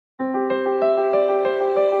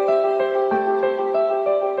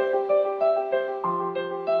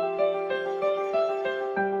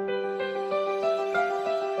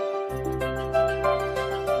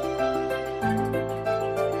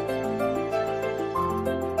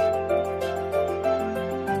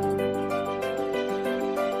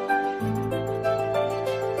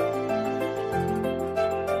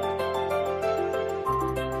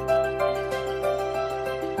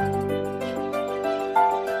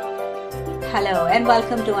Hello and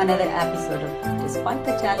welcome to another episode of Despite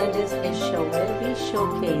the Challenges, a show where we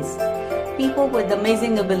showcase people with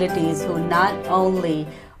amazing abilities who not only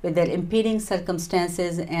with their impeding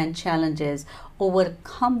circumstances and challenges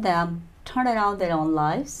overcome them, turn around their own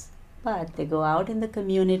lives, but they go out in the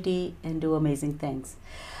community and do amazing things.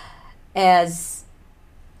 As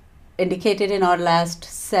indicated in our last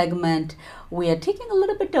segment, we are taking a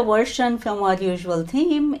little bit diversion from our usual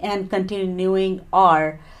theme and continuing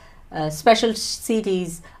our special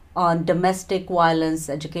series on domestic violence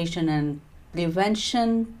education and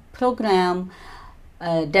prevention program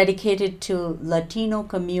dedicated to Latino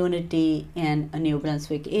community in New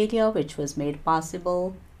Brunswick area, which was made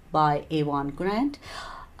possible by Avon Grant.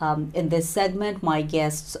 In this segment, my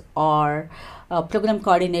guests are Program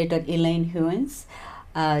Coordinator Elaine Huens.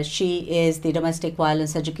 She is the Domestic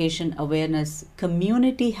Violence Education Awareness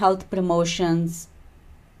Community Health Promotions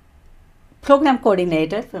Program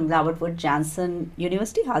Coordinator from Robert Wood Johnson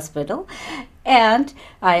University Hospital. And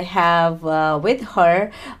I have with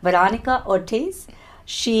her Veronica Ortiz.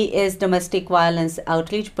 She is Domestic Violence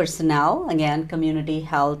Outreach Personnel, again, Community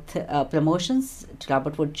Health Promotions to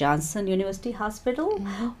Robert Wood Johnson University Hospital.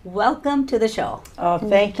 Mm-hmm. Welcome to the show. Oh,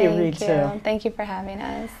 thank you, Ritu. Thank you for having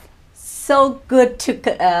us. So good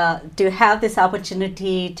to have this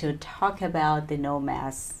opportunity to talk about the No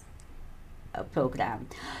Mask program.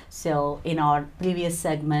 So in our previous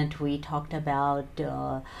segment, we talked about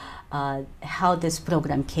how this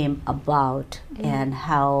program came about and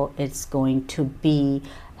how it's going to be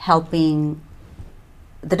helping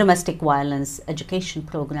the domestic violence education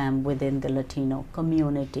program within the Latino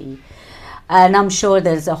community. And I'm sure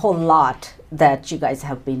there's a whole lot that you guys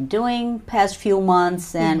have been doing past few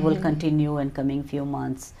months and will continue in coming few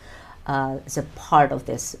months as a part of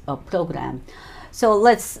this program. So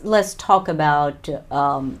let's talk about Tier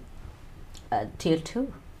 2 a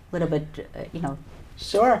little bit,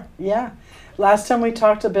 Sure, yeah. Last time we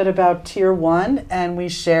talked a bit about Tier 1 and we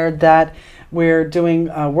shared that we're doing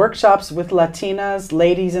workshops with Latinas,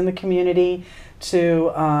 ladies in the community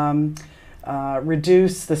to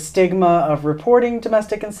reduce the stigma of reporting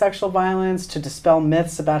domestic and sexual violence, to dispel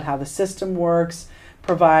myths about how the system works,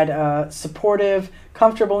 provide a supportive,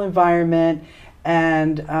 comfortable environment,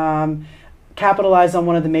 and capitalize on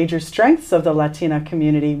one of the major strengths of the Latina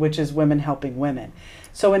community, which is women helping women.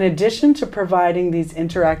 So in addition to providing these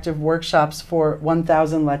interactive workshops for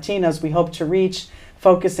 1,000 Latinas we hope to reach,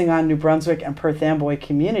 focusing on New Brunswick and Perth Amboy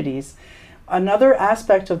communities, another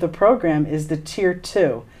aspect of the program is the Tier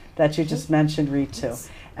 2 that you just mentioned, Ritu. Yes.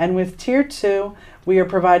 And with Tier 2, we are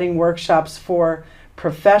providing workshops for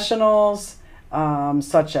professionals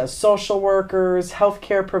such as social workers,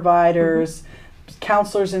 healthcare providers,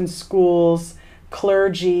 counselors in schools,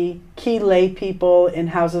 clergy, key lay people in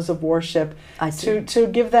houses of worship, to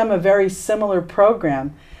give them a very similar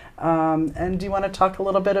program. And do you want to talk a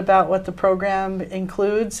little bit about what the program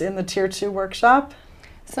includes in the Tier 2 workshop?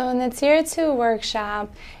 So in the Tier 2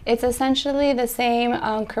 workshop, it's essentially the same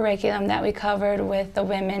curriculum that we covered with the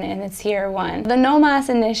women in the Tier 1. The No Mas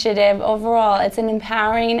initiative, overall, it's an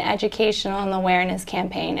empowering educational and awareness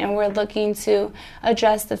campaign, and we're looking to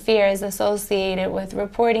address the fears associated with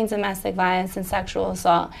reporting domestic violence and sexual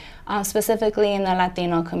assault, specifically in the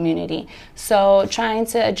Latino community. So trying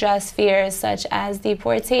to address fears such as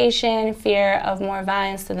deportation, fear of more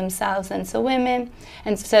violence to themselves and to women,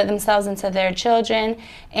 and to themselves and to their children,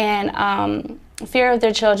 and fear of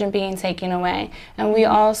their children being taken away. And we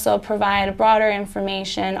also provide broader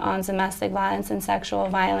information on domestic violence and sexual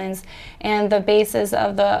violence. And the basis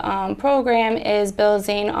of the program is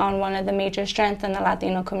building on one of the major strengths in the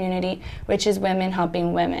Latino community, which is women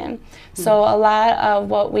helping women. So a lot of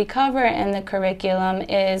what we cover in the curriculum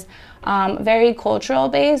is very cultural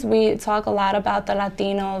based. We talk a lot about the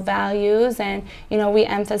Latino values, and we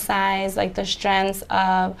emphasize like the strengths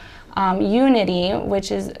of unity,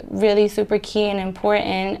 which is really super key and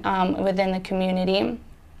important within the community.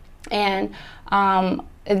 And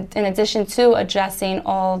in addition to addressing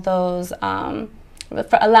all those,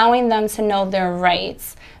 for allowing them to know their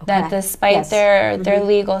rights, that despite their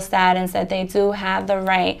legal status, that they do have the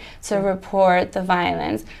right to report the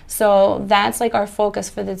violence. So that's like our focus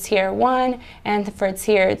for the Tier 1, and for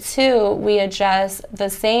Tier 2, we address the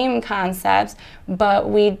same concepts, but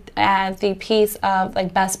we add the piece of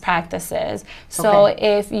like best practices. So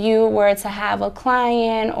if you were to have a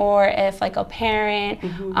client, or if like a parent,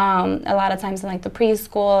 a lot of times in like the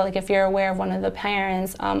preschool, like if you're aware of one of the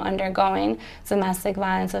parents undergoing domestic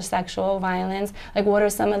violence or sexual violence, like what are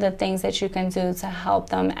some of the things that you can do to help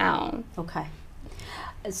them out? Okay.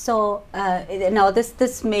 So now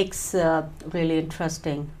this makes really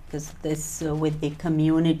interesting because this with the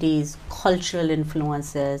community's cultural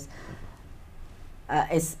influences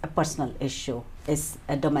is a personal issue, is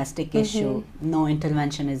a domestic issue. No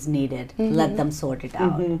intervention is needed. Let them sort it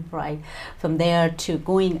out, right? From there to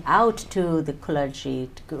going out to the clergy,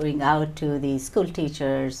 to going out to the school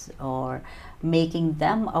teachers, or making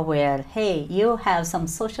them aware, hey, you have some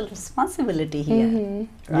social responsibility here,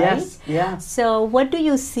 right? Yes, yeah. So what do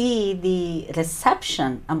you see the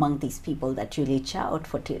reception among these people that you reach out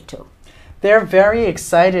for Tier 2? They're very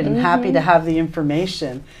excited and happy to have the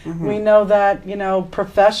information. We know that, you know,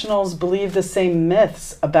 professionals believe the same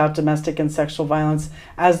myths about domestic and sexual violence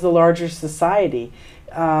as the larger society.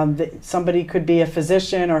 Somebody could be a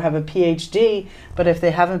physician or have a PhD, but if they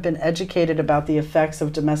haven't been educated about the effects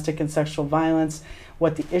of domestic and sexual violence,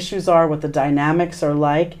 what the issues are, what the dynamics are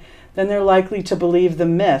like, then they're likely to believe the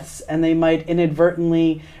myths, and they might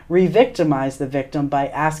inadvertently re-victimize the victim by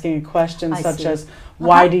asking a question such as,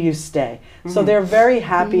 why do you stay? So they're very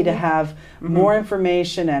happy to have more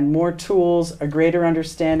information and more tools, a greater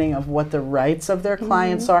understanding of what the rights of their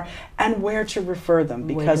clients are, and where to refer them,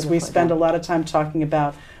 because we spend a lot of time talking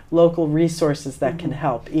about local resources that can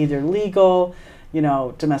help, either legal, you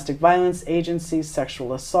know, domestic violence agencies,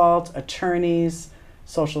 sexual assault, attorneys,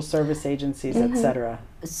 social service agencies, etc.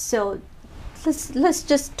 So let's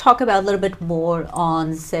just talk about a little bit more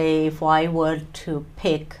on, say, if I were to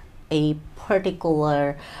pick a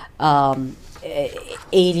particular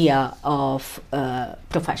area of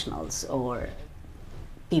professionals or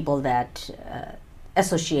people that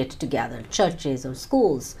associate together, churches or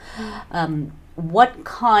schools. What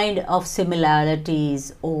kind of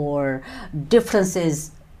similarities or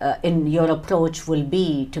differences in your approach will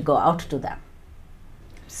be to go out to them?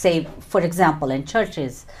 Say, for example, in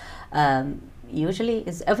churches, usually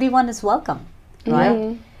everyone is welcome,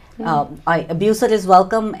 right? Abuser is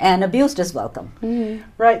welcome and abused is welcome.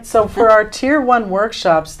 Right, so for our Tier 1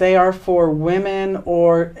 workshops, they are for women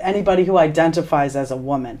or anybody who identifies as a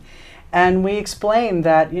woman. And we explain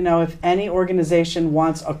that, you know, if any organization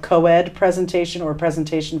wants a co-ed presentation or a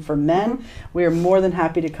presentation for men, we are more than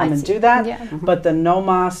happy to come and do that. But the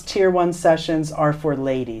NOMAS Tier 1 sessions are for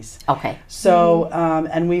ladies. Okay. So,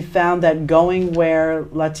 and we found that going where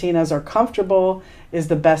Latinas are comfortable is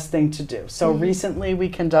the best thing to do. So recently we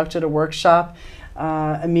conducted a workshop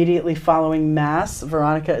immediately following Mass.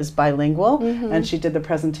 Veronica is bilingual, and she did the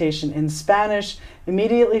presentation in Spanish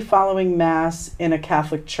immediately following Mass in a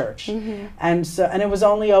Catholic church. And it was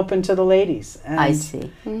only open to the ladies. And, I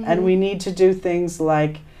see. And we need to do things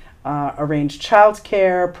like arrange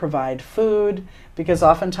childcare, provide food, because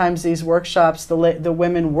oftentimes these workshops, the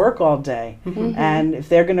women work all day. And if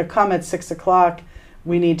they're going to come at 6 o'clock,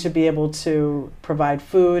 we need to be able to provide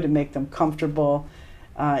food and make them comfortable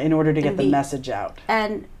in order to get the message out.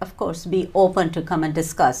 And of course, be open to come and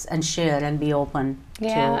discuss and share, and be open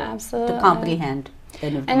to comprehend the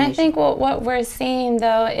information. And I think what we're seeing,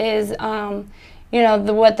 though, is you know,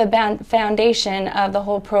 what the foundation of the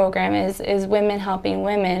whole program is women helping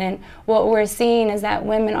women. And what we're seeing is that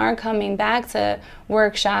women are coming back to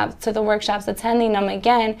the workshops, attending them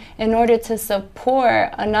again in order to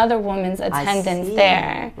support another woman's attendance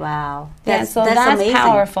there. Wow. That's amazing.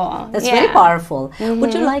 Powerful. That's very powerful.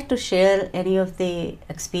 Would you like to share any of the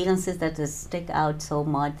experiences that just stick out so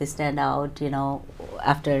much, they stand out, you know,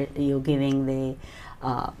 after you giving the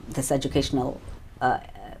this educational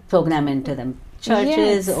program into them?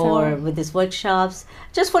 Churches or with these workshops,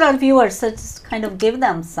 just for our viewers, so just kind of give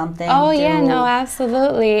them something. Oh yeah, no,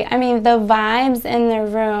 absolutely. I mean, the vibes in the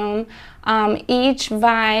room, each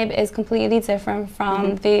vibe is completely different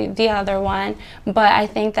from the other one, but I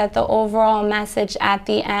think that the overall message at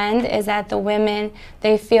the end is that the women,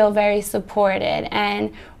 they feel very supported,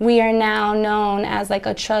 and we are now known as like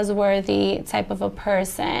a trustworthy type of a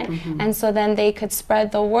person, and so then they could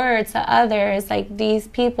spread the word to others, like these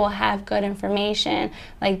people have good information,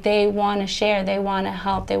 like they want to share, they want to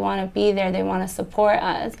help, they want to be there, they want to support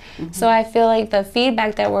us. So I feel like the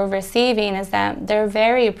feedback that we're receiving is that they're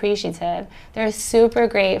very appreciative. They're super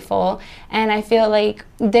grateful, and I feel like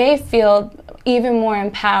they feel even more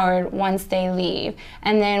empowered once they leave.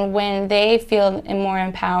 And then when they feel more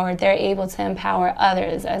empowered, they're able to empower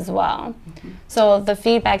others as well. So the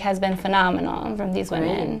feedback has been phenomenal from these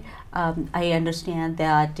women. I understand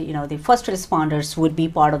that, you know, the first responders would be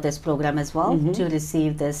part of this program as well to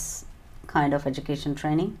receive this kind of education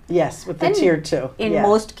training. Yes, with the Tier 2. In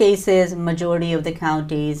most cases, majority of the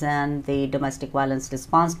counties and the domestic violence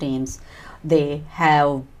response teams, they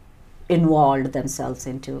have involved themselves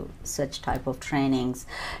into such type of trainings.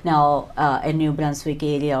 Now, in New Brunswick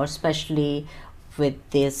area, or especially with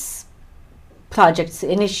this project's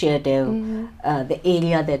initiative, the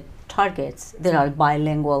area that targets, there are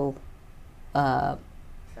bilingual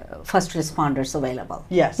first responders available.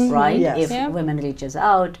 Yes. Right? Yes. If Yeah. women reaches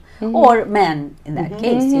out, or men in that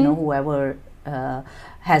case, you know, whoever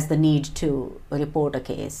has the need to report a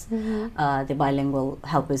case, the bilingual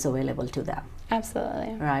help is available to them.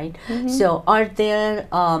 Absolutely. Right? So are there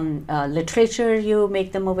literature you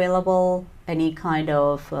make them available, any kind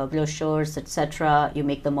of brochures, etc., you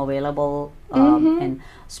make them available in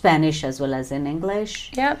Spanish as well as in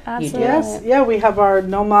English? Yep, You do. absolutely. Yes, yeah, we have our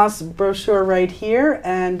No Mas brochure right here,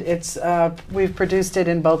 and it's we've produced it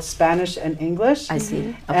in both Spanish and English. I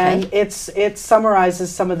see. And Okay. it summarizes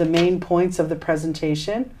some of the main points of the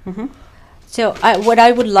presentation. So what I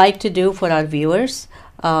would like to do for our viewers,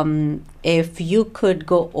 if you could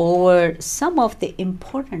go over some of the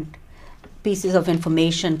important pieces of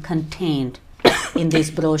information contained in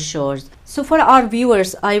these brochures. So for our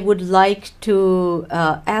viewers, I would like to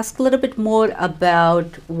ask a little bit more about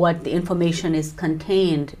what the information is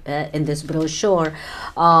contained in this brochure.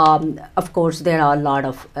 Of course, there are a lot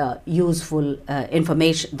of useful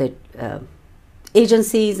information that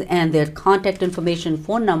agencies and their contact information,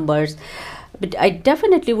 phone numbers. But I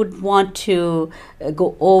definitely would want to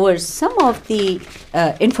go over some of the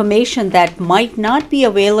information that might not be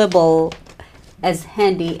available as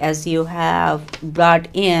handy as you have brought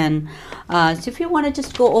in. So if you want to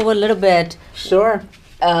just go over a little bit, Sure.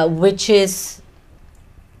 which is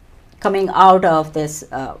coming out of this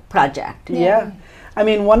project. Yeah. I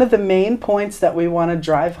mean, one of the main points that we want to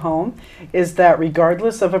drive home is that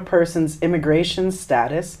regardless of a person's immigration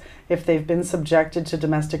status, if they've been subjected to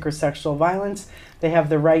domestic or sexual violence, they have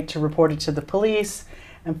the right to report it to the police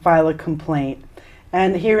and file a complaint.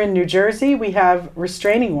 And here in New Jersey, we have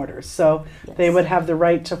restraining orders. So they would have the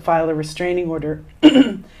right to file a restraining order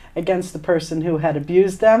against the person who had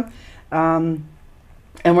abused them. And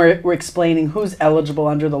we're explaining who's eligible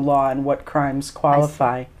under the law and what crimes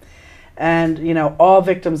qualify. And, you know, all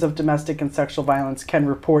victims of domestic and sexual violence can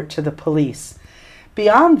report to the police.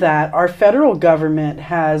 Beyond that, our federal government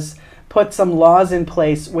has put some laws in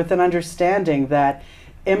place with an understanding that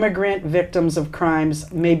immigrant victims of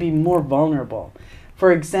crimes may be more vulnerable.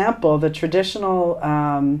 For example, the traditional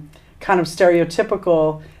kind of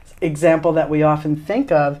stereotypical example that we often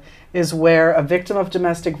think of is where a victim of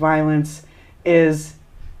domestic violence has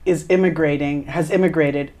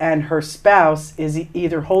immigrated, and her spouse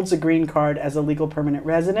either holds a green card as a legal permanent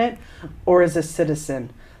resident or as a citizen.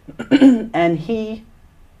 And he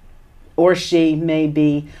or she may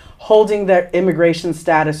be holding their immigration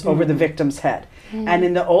status over the victim's head. And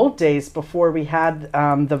in the old days, before we had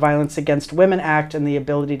the Violence Against Women Act and the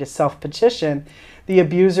ability to self-petition, the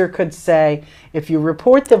abuser could say, if you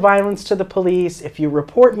report the violence to the police, if you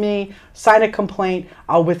report me, sign a complaint,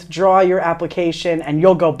 I'll withdraw your application and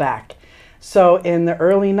you'll go back. So in the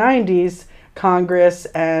early 90s, Congress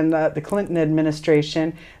and the Clinton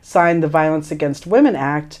administration signed the Violence Against Women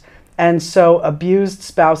Act. And so abused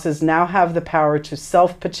spouses now have the power to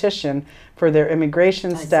self-petition for their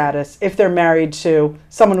immigration status if they're married to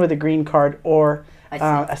someone with a green card or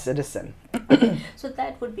a citizen. So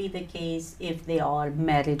that would be the case if they are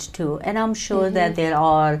married too. And I'm sure that there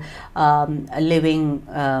are living,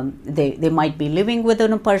 they might be living with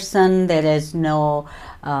a person, there is no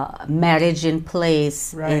marriage in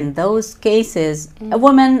place. Right. In those cases, a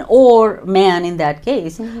woman or man in that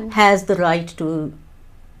case has the right to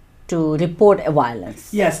report a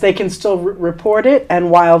violence. Yes, they can still report it, and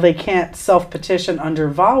while they can't self-petition under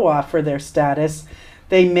VAWA for their status,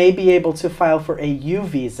 they may be able to file for a U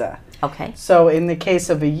visa. Okay. So in the case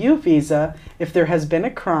of a U visa, if there has been a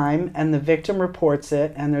crime and the victim reports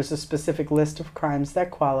it, and there's a specific list of crimes that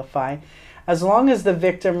qualify, as long as the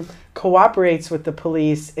victim cooperates with the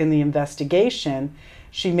police in the investigation,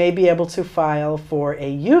 she may be able to file for a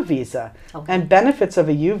U visa. Okay. And benefits of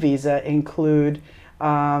a U visa include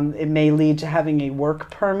it may lead to having a work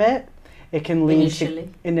permit. It can lead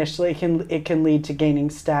it can lead to gaining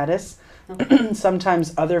status. Okay.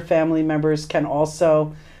 Sometimes other family members can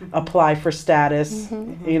also apply for status,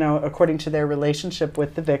 you know, according to their relationship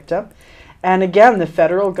with the victim. And again, the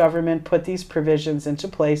federal government put these provisions into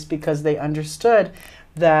place because they understood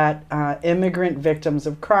that immigrant victims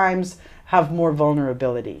of crimes have more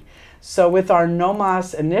vulnerability. So with our No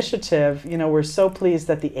Mas initiative, you know, we're so pleased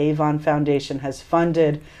that the Avon Foundation has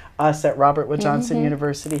funded us at Robert Wood Johnson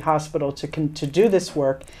University Hospital to do this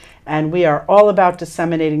work, and we are all about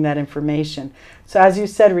disseminating that information. So as you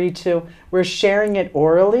said, Ritu, we're sharing it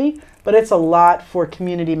orally, but it's a lot for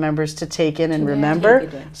community members to take in and remember.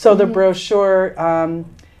 So the brochure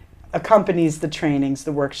accompanies the trainings,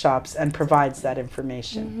 the workshops, and provides that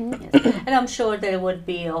information. Yes. And I'm sure there would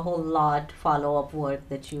be a whole lot follow-up work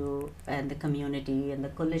that you and the community and the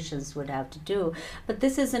coalitions would have to do. But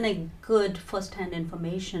this isn't a good first-hand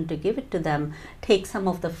information to give it to them, take some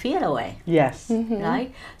of the fear away. Yes.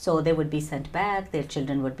 Right? So they would be sent back, their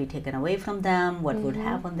children would be taken away from them, what would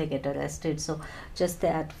happen when they get arrested. So just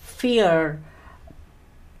that fear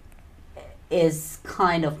is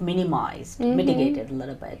kind of minimized, mitigated a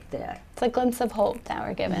little bit there. It's a glimpse of hope that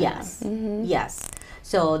we're given. Yes, yes.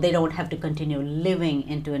 So they don't have to continue living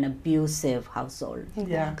into an abusive household.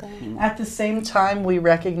 Exactly. Yeah. At the same time, we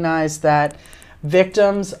recognize that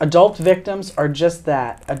victims, adult victims, are just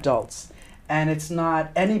that, adults. And it's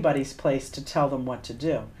not anybody's place to tell them what to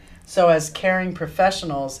do. So as caring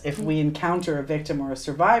professionals, if we encounter a victim or a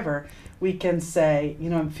survivor, we can say,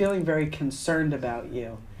 you know, I'm feeling very concerned about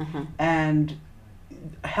you. And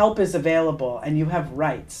help is available and you have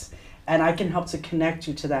rights. And I can help to connect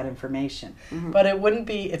you to that information. But it wouldn't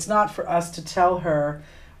be, it's not for us to tell her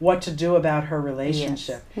what to do about her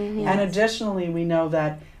relationship. And additionally, we know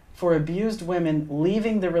that for abused women,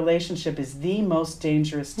 leaving the relationship is the most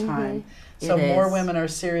dangerous time. So more women are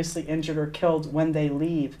seriously injured or killed when they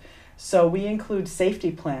leave. So we include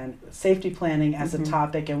safety planning as a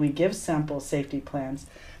topic, and we give sample safety plans.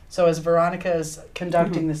 So as Veronica is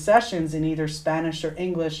conducting the sessions in either Spanish or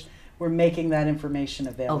English, we're making that information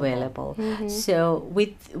available. So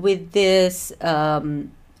with this grant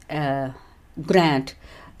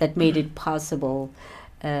that made it possible,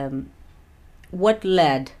 what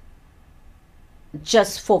led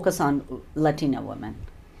just focus on Latina women?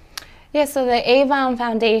 Yeah, so the Avon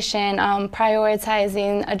Foundation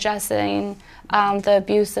prioritizing addressing the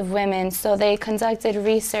abuse of women. So they conducted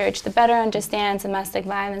research to better understand domestic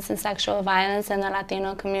violence and sexual violence in the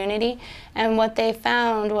Latino community. And what they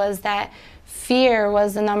found was that fear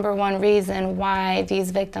was the #1 reason why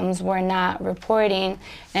these victims were not reporting,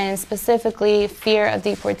 and specifically fear of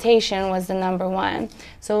deportation was the #1.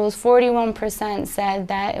 So it was 41% said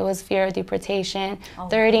that it was fear of deportation,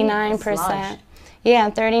 39%.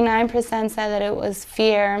 Yeah, 39% said that it was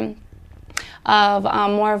fear of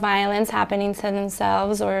more violence happening to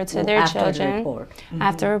themselves or to their children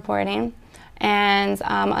after reporting. And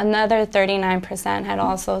another 39% had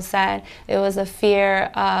also said it was a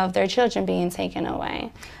fear of their children being taken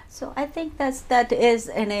away. So I think that is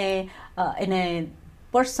in a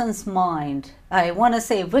person's mind, I want to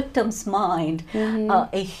say victim's mind,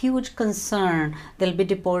 a huge concern. They'll be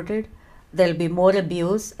deported, there'll be more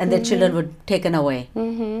abuse, and their children would be taken away.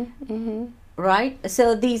 Right?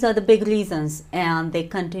 So these are the big reasons, and they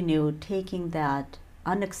continue taking that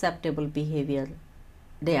unacceptable behavior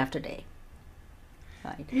day after day.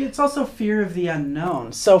 Right. It's also fear of the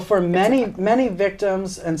unknown. So for many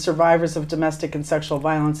victims and survivors of domestic and sexual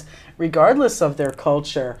violence, regardless of their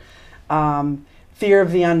culture, fear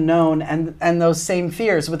of the unknown and those same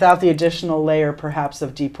fears without the additional layer perhaps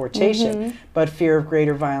of deportation, but fear of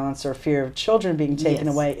greater violence or fear of children being taken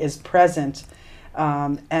away is present.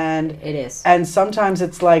 And it is. And sometimes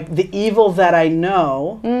it's like the evil that I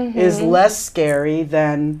know is less scary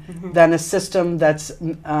than a system that's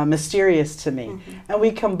mysterious to me. And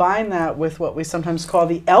we combine that with what we sometimes call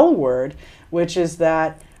the L word, which is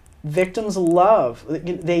that victims love.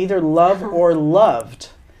 They either love or loved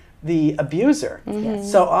the abuser.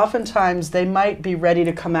 So oftentimes they might be ready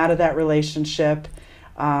to come out of that relationship.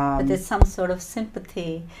 But there's some sort of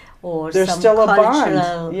sympathy or there's some still a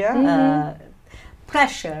cultural bond.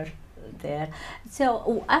 Pressure there.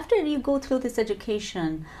 So after you go through this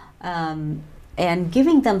education and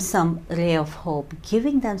giving them some ray of hope,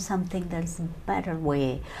 giving them something that's a better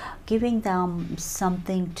way, giving them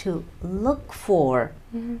something to look for,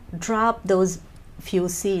 drop those few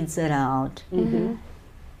seeds around.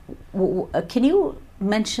 Can you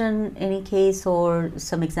mention any case or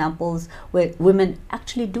some examples where women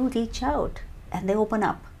actually do reach out and they open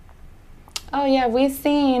up? Oh yeah, we've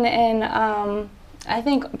seen in I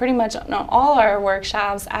think pretty much all our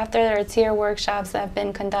workshops, after their tier workshops that have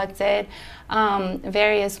been conducted,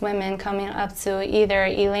 various women coming up to either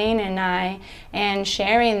Elaine and I and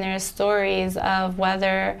sharing their stories of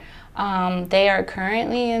whether they are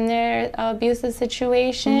currently in their abusive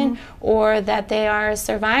situation or that they are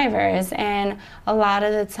survivors. And a lot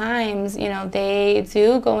of the times, you know, they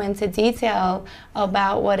do go into detail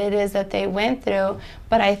about what it is that they went through,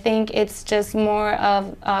 but I think it's just more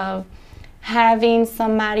of having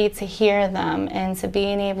somebody to hear them and to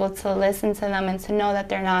being able to listen to them and to know that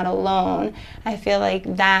they're not alone. I feel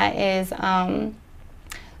like that is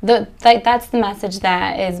that's the message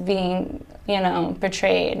that is being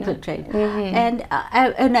portrayed.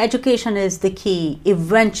 And education is the key.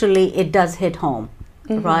 Eventually it does hit home,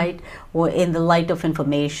 right? Or in the light of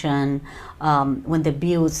information, when the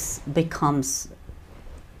abuse becomes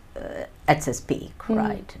at its peak,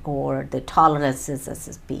 right? Or the tolerance is at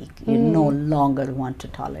its peak. You no longer want to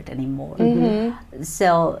tolerate anymore.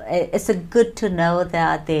 So it's good to know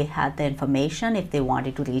that they had the information if they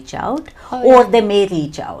wanted to reach out, or they may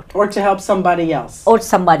reach out. Or to help somebody else. Or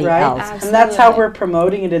somebody else. Absolutely. And that's how we're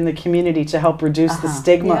promoting it in the community, to help reduce the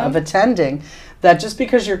stigma of attending. That just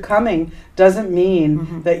because you're coming doesn't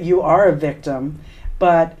mean that you are a victim.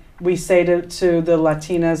 But we say to the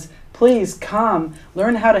Latinas, please come,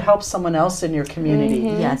 learn how to help someone else in your community.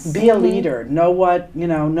 Yes. Be a leader. Know what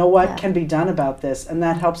can be done about this, and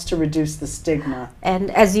that helps to reduce the stigma. And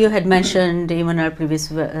as you had mentioned even in our previous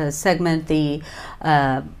segment, the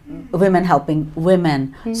women helping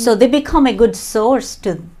women. So they become a good source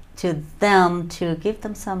to them, to give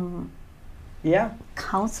them some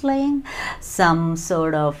counseling, some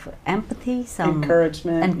sort of empathy, some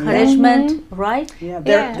encouragement, right? Yeah,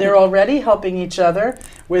 they're already helping each other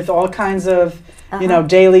with all kinds of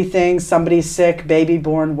daily things. Somebody's sick, baby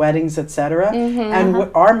born, weddings, etc. And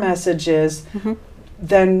what our message is,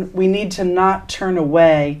 then we need to not turn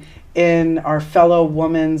away in our fellow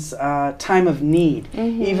woman's time of need,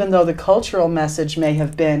 even though the cultural message may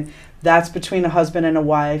have been that's between a husband and a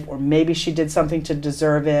wife, or maybe she did something to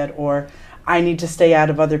deserve it, or I need to stay out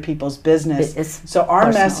of other people's business. So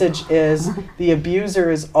our message is the abuser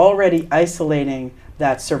is already isolating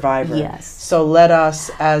that survivor. Yes. So let us,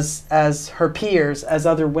 as her peers, as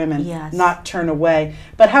other women, not turn away.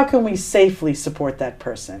 But how can we safely support that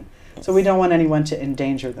person? So we don't want anyone to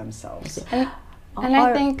endanger themselves. And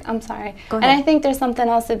I think, I'm sorry, and I think there's something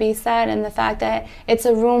else to be said in the fact that it's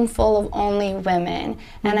a room full of only women.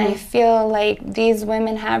 And I feel like these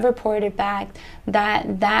women have reported back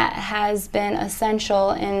that has been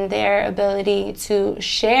essential in their ability to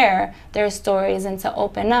share their stories and to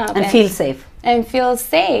open up. And feel safe. And feel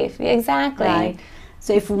safe, exactly. Right.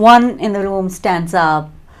 So if one in the room stands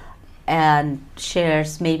up and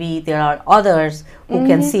shares, maybe there are others who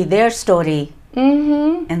can see their story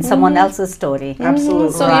and someone else's story.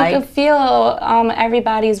 Absolutely. So you can feel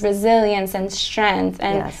everybody's resilience and strength,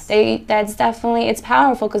 and that's definitely, it's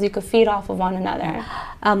powerful because you could feed off of one another.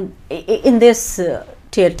 In this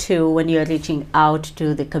tier 2, when you're reaching out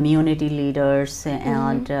to the community leaders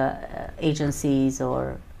and agencies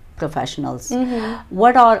or professionals,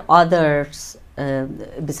 what are others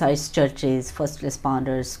besides churches, first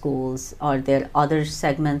responders, schools? Are there other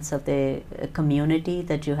segments of the community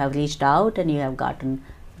that you have reached out and you have gotten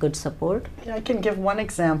good support? Yeah, I can give one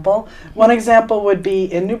example. One example would be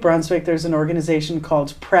in New Brunswick, there's an organization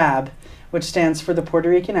called PRAB, which stands for the Puerto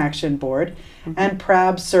Rican Action Board. And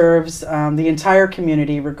PRAB serves the entire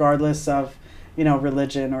community regardless of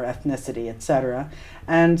religion or ethnicity, etc.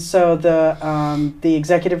 And so the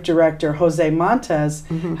executive director, Jose Montes,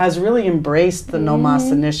 has really embraced the No Mas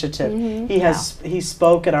initiative. He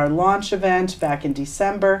spoke at our launch event back in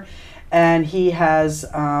December, and he has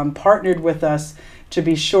partnered with us to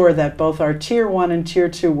be sure that both our Tier 1 and Tier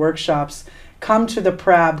 2 workshops come to the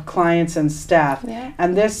PRAB clients and staff.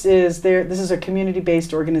 And this is a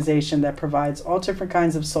community-based organization that provides all different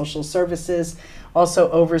kinds of social services,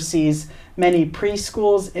 also oversees many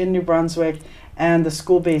preschools in New Brunswick and the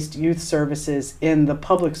school-based youth services in the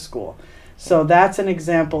public school. So that's an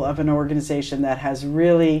example of an organization that has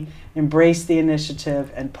really embraced the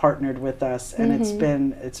initiative and partnered with us, and it's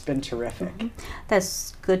been terrific.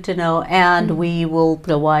 That's good to know. And we will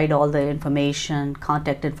provide all the information,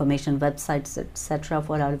 contact information, websites, etc.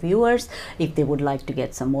 for our viewers if they would like to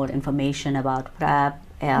get some more information about PRAB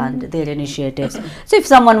and their initiatives. So if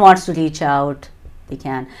someone wants to reach out, they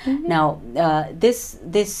can. Now, this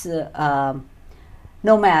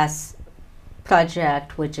No Mas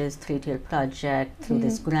project, which is 3-tier project through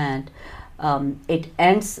this grant, it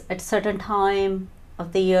ends at a certain time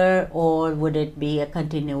of the year, or would it be a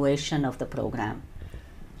continuation of the program?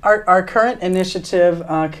 Our current initiative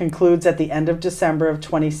concludes at the end of December of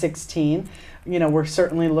 2016. We're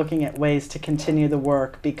certainly looking at ways to continue the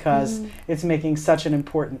work because it's making such an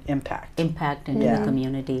important impact. In the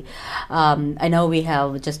community. I know we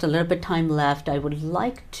have just a little bit time left. I would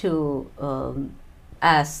like to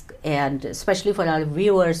ask, and especially for our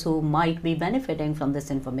viewers who might be benefiting from this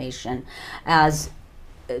information, as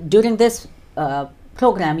during this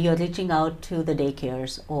program you're reaching out to the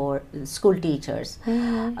daycares or school teachers,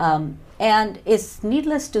 and it's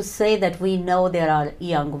needless to say that we know there are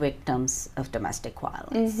young victims of domestic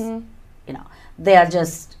violence. They are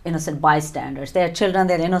just innocent bystanders. They are children,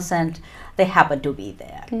 they're innocent, they happen to be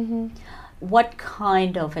there. what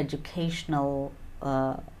kind of educational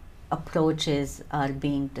approaches are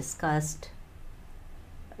being discussed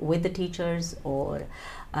with the teachers or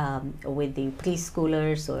with the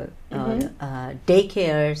preschoolers or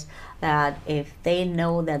daycares, that if they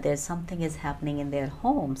know that there's something is happening in their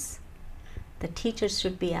homes, the teachers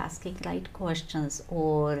should be asking right questions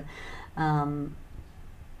or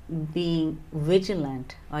being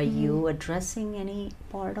vigilant. Are you addressing any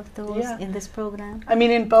part of those in this program? I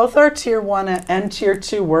mean, in both our Tier 1 and Tier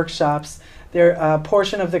 2 workshops, a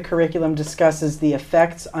portion of the curriculum discusses the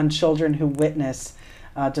effects on children who witness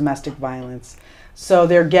domestic violence. So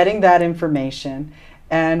they're getting that information,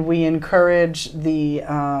 and we encourage the,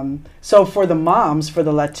 so for the moms, for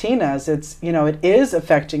the Latinas, it's, you know, it is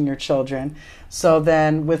affecting your children. So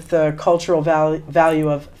then with the cultural value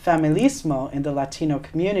of familismo in the Latino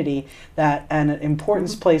community, that and an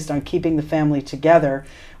importance placed on keeping the family together,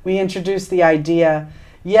 we introduce the idea,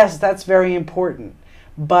 yes, that's very important,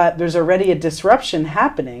 but there's already a disruption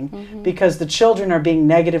happening because the children are being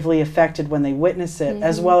negatively affected when they witness it,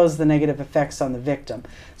 as well as the negative effects on the victim.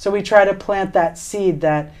 So we try to plant that seed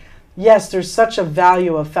that, yes, there's such a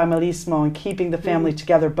value of familismo and keeping the family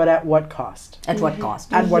together, but at what cost? At what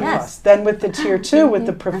cost? At what cost? Then with the Tier 2, with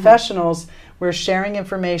the professionals, we're sharing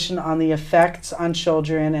information on the effects on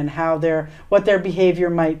children and how what their behavior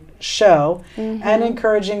might show, and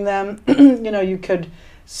encouraging them, you know, you could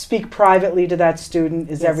speak privately to that student.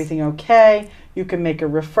 Is everything okay? You can make a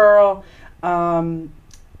referral,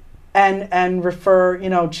 and refer, you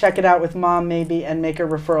know, check it out with mom maybe, and make a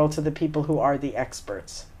referral to the people who are the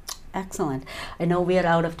experts. Excellent. I know we are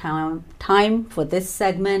out of time for this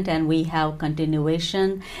segment, and we have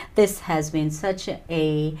continuation. This has been such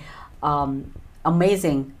a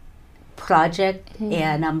amazing project,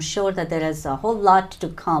 and I'm sure that there is a whole lot to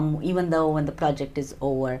come, even though when the project is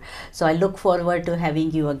over. So I look forward to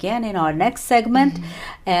having you again in our next segment.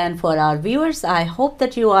 And for our viewers, I hope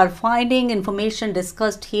that you are finding information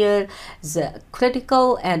discussed here is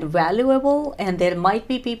critical and valuable, and there might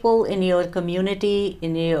be people in your community,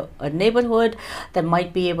 in your neighborhood, that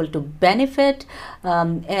might be able to benefit.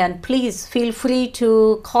 And please feel free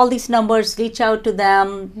to call these numbers, reach out to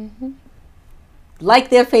them,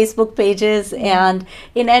 like their Facebook pages, and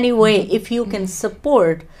in any way, if you can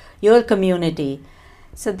support your community.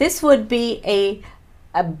 So this would be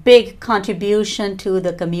a big contribution to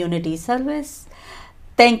the community service.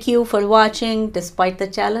 Thank you for watching Despite the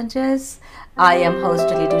Challenges. I am host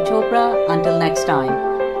Ritu Chopra. Until next time.